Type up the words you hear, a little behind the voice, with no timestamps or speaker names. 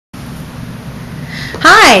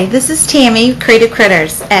Hi, this is Tammy, Creative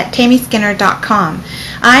Critters at tammyskinner.com.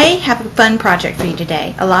 I have a fun project for you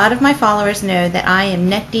today. A lot of my followers know that I am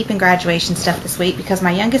neck deep in graduation stuff this week because my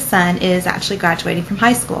youngest son is actually graduating from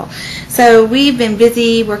high school. So we've been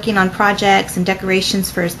busy working on projects and decorations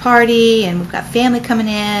for his party, and we've got family coming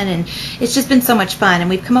in, and it's just been so much fun, and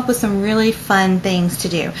we've come up with some really fun things to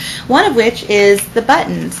do. One of which is the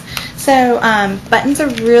buttons. So buttons are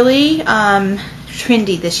really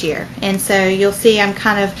trendy this year, and so you'll see I'm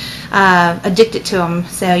kind of addicted to them.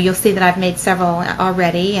 So you'll see that I've made several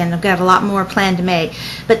already, and I've got a lot more planned to make.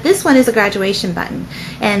 But this one is a graduation button,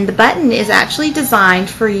 and the button is actually designed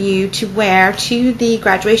for you to wear to the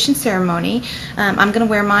graduation ceremony. I'm going to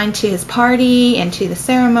wear mine to his party and to the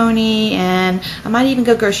ceremony, and I might even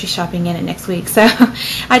go grocery shopping in it next week. So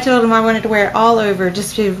I told him I wanted to wear it all over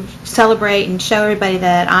just to celebrate and show everybody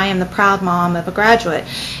that I am the proud mom of a graduate.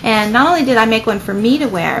 And not only did I make one for me to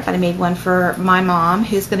wear, but I made one for my mom,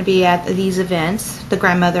 who's going to be at these events, the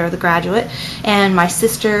grandmother of the graduate, and my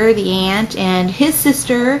sister, the aunt, and his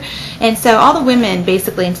sister. And so all the women,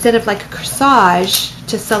 basically, instead of like a corsage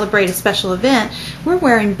to celebrate a special event, we're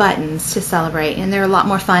wearing buttons to celebrate, and they're a lot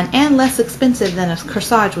more fun and less expensive than a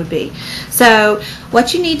corsage would be. So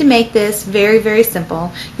what you need to make this, very, very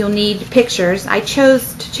simple. You'll need pictures. I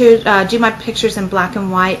chose to do my pictures in black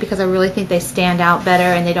and white because I really think they stand out better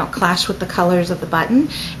and they don't clash with the colors of the button,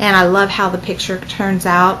 and I love how the picture turns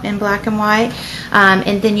out in black and white.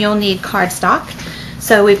 And then you'll need cardstock.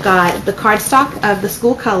 So we've got the cardstock of the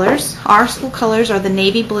school colors. Our school colors are the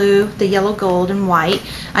navy blue, the yellow gold, and white.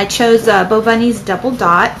 I chose Bo Bunny's double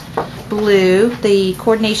dot blue, the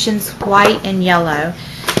coordinations white and yellow.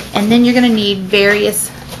 And then you're going to need various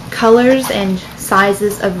colors and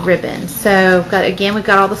sizes of ribbons. So again, we've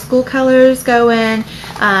got all the school colors going.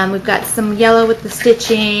 We've got some yellow with the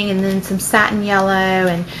stitching, and then some satin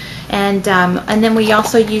yellow, and then we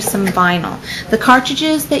also use some vinyl. The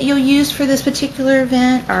cartridges that you'll use for this particular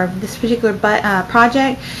event, or this particular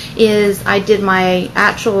project, is I did my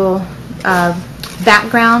actual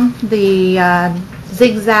background, the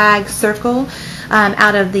zigzag circle,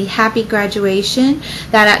 out of the Happy Graduation.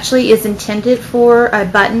 That actually is intended for a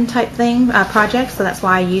button type thing project, so that's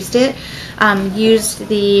why I used it. Used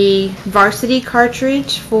the Varsity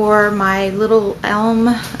cartridge for my little elm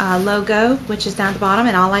logo, which is down at the bottom,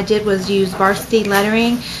 and all I did was use Varsity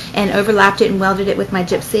lettering and overlapped it and welded it with my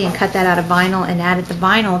gypsy and cut that out of vinyl and added the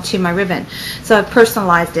vinyl to my ribbon. So I've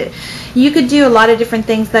personalized it. You could do a lot of different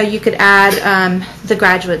things though. You could add the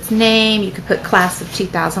graduate's name, you could put class of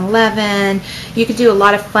 2011, you could do a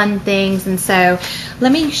lot of fun things, and so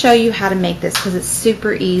let me show you how to make this because it's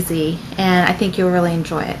super easy and I think you'll really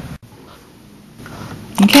enjoy it.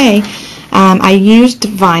 Okay, I used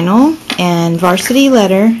vinyl and Varsity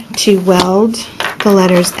letter to weld the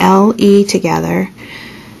letters L-E together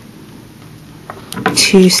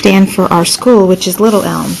to stand for our school, which is Little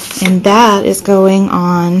Elm, and that is going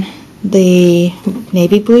on the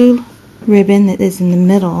navy blue ribbon that is in the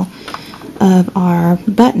middle of our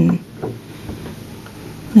button.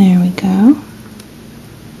 There we go.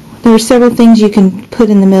 There are several things you can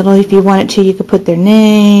put in the middle if you wanted to. You could put their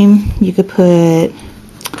name, you could put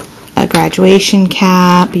a graduation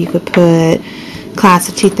cap, you could put class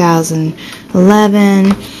of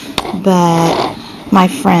 2011, but my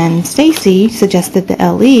friend Stacy suggested the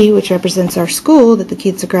LE, which represents our school that the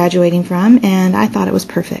kids are graduating from, and I thought it was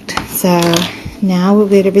perfect. So now we'll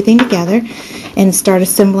get everything together and start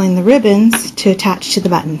assembling the ribbons to attach to the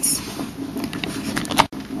buttons.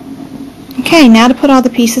 Okay, now to put all the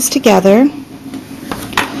pieces together,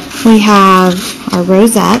 we have our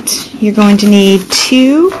rosette. You're going to need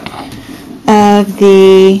 2 of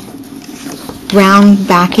the round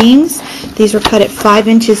backings. These were cut at 5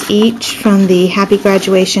 inches each from the Happy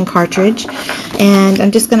Graduation cartridge, and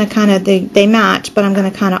I'm just going to kind of, they match, but I'm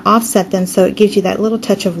going to kind of offset them so it gives you that little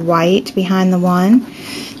touch of white behind the one.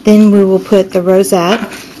 Then we will put the rosette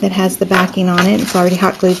that has the backing on it, it's already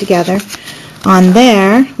hot glued together, on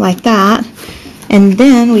there like that, and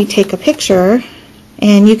then we take a picture.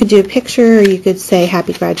 And you could do a picture, or you could say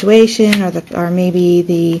Happy Graduation, or maybe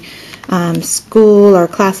the school or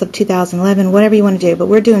class of 2011, whatever you want to do. But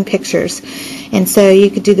we're doing pictures, and so you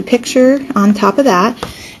could do the picture on top of that.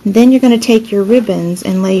 And then you're going to take your ribbons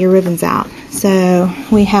and lay your ribbons out. So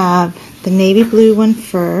we have the navy blue one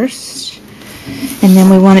first, and then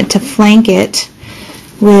we want it to flank it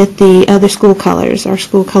with the other school colors. Our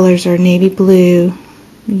school colors are navy blue,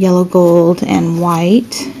 yellow gold, and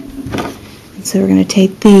white. So we're going to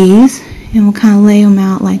take these and we'll kind of lay them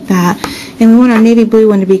out like that. And we want our navy blue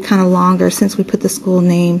one to be kind of longer since we put the school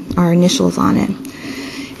name, our initials on it.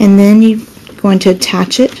 And then you're going to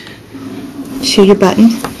attach it to your button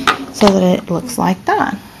so that it looks like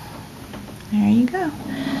that. There you go.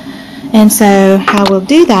 And so how we'll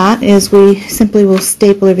do that is we simply will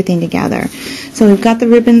staple everything together. So we've got the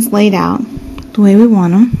ribbons laid out the way we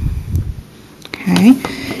want them. Okay.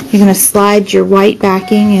 You're going to slide your white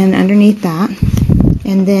backing in underneath that.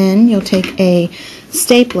 And then you'll take a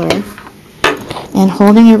stapler and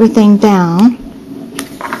holding everything down,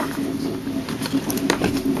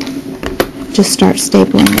 just start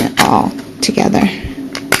stapling it all together.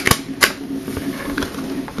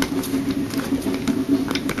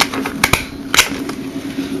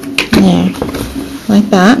 There, like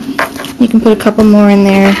that. You can put a couple more in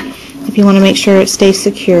there if you want to make sure it stays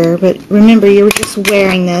secure, but remember you were just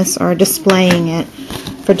wearing this or displaying it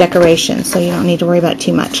for decoration, so you don't need to worry about it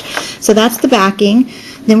too much. So that's the backing.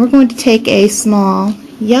 Then we're going to take a small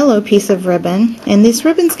yellow piece of ribbon, and these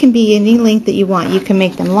ribbons can be any length that you want. You can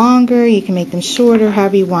make them longer, you can make them shorter,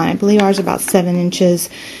 however you want. I believe ours is about 7 inches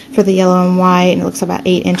for the yellow and white, and it looks about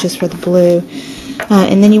 8 inches for the blue.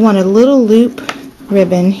 And then you want a little loop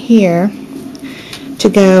ribbon here to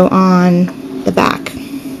go on the back.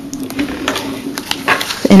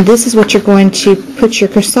 And this is what you're going to put your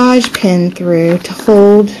corsage pin through to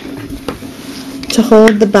hold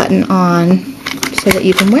the button on so that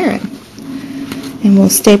you can wear it. And we'll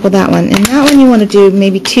staple that one. And that one you want to do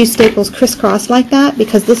maybe 2 staples crisscross like that,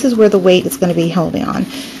 because this is where the weight is going to be holding on.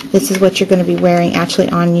 This is what you're going to be wearing actually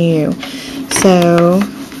on you. So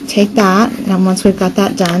take that, and once we've got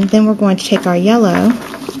that done, then we're going to take our yellow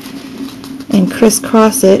and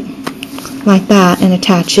crisscross it like that and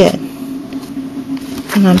attach it.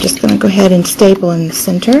 And I'm just going to go ahead and staple in the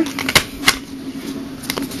center.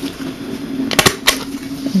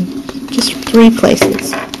 And just 3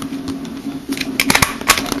 places.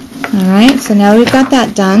 Alright, so now we've got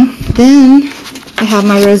that done. Then I have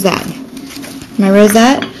my rosette. My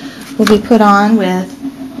rosette will be put on with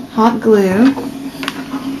hot glue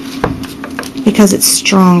because it's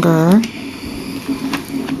stronger.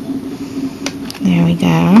 There we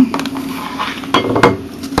go.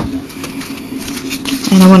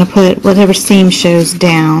 And I want to put whatever seam shows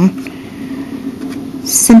down.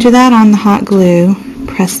 Center that on the hot glue,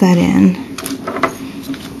 press that in.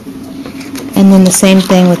 And then the same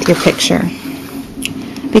thing with your picture.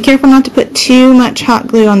 Be careful not to put too much hot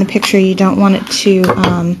glue on the picture. You don't want it to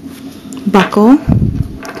buckle.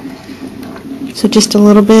 So just a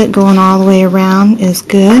little bit going all the way around is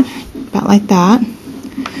good, about like that.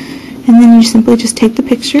 And then you simply just take the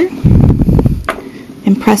picture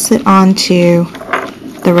and press it onto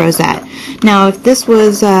the rosette. Now if this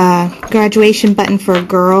was a graduation button for a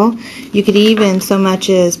girl, you could even so much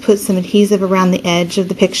as put some adhesive around the edge of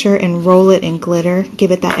the picture and roll it in glitter,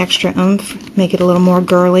 give it that extra oomph, make it a little more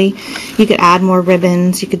girly. You could add more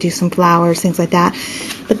ribbons, you could do some flowers, things like that.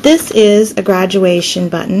 But this is a graduation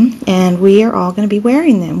button, and we are all going to be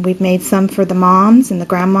wearing them. We've made some for the moms and the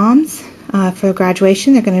grandmoms for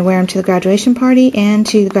graduation. They're going to wear them to the graduation party and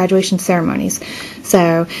to the graduation ceremonies.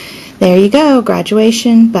 So there you go,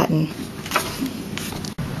 graduation button.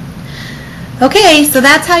 Okay, so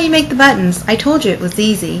that's how you make the buttons. I told you it was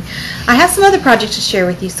easy. I have some other projects to share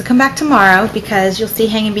with you, so come back tomorrow, because you'll see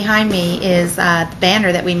hanging behind me is the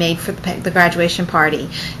banner that we made for the graduation party.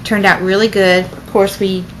 It turned out really good. Of course,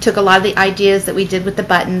 we took a lot of the ideas that we did with the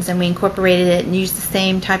buttons and we incorporated it and used the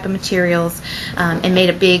same type of materials and made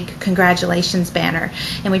a big congratulations banner.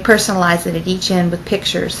 And we personalized it at each end with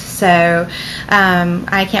pictures. So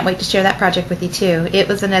I can't wait to share that project with you too. It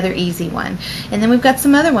was another easy one. And then we've got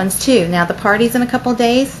some other ones too. Now the party's in a couple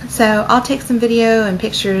days, so I'll take some video and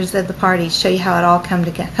pictures of the party, show you how it all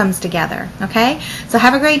comes together. Okay? So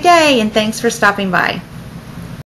have a great day, and thanks for stopping by.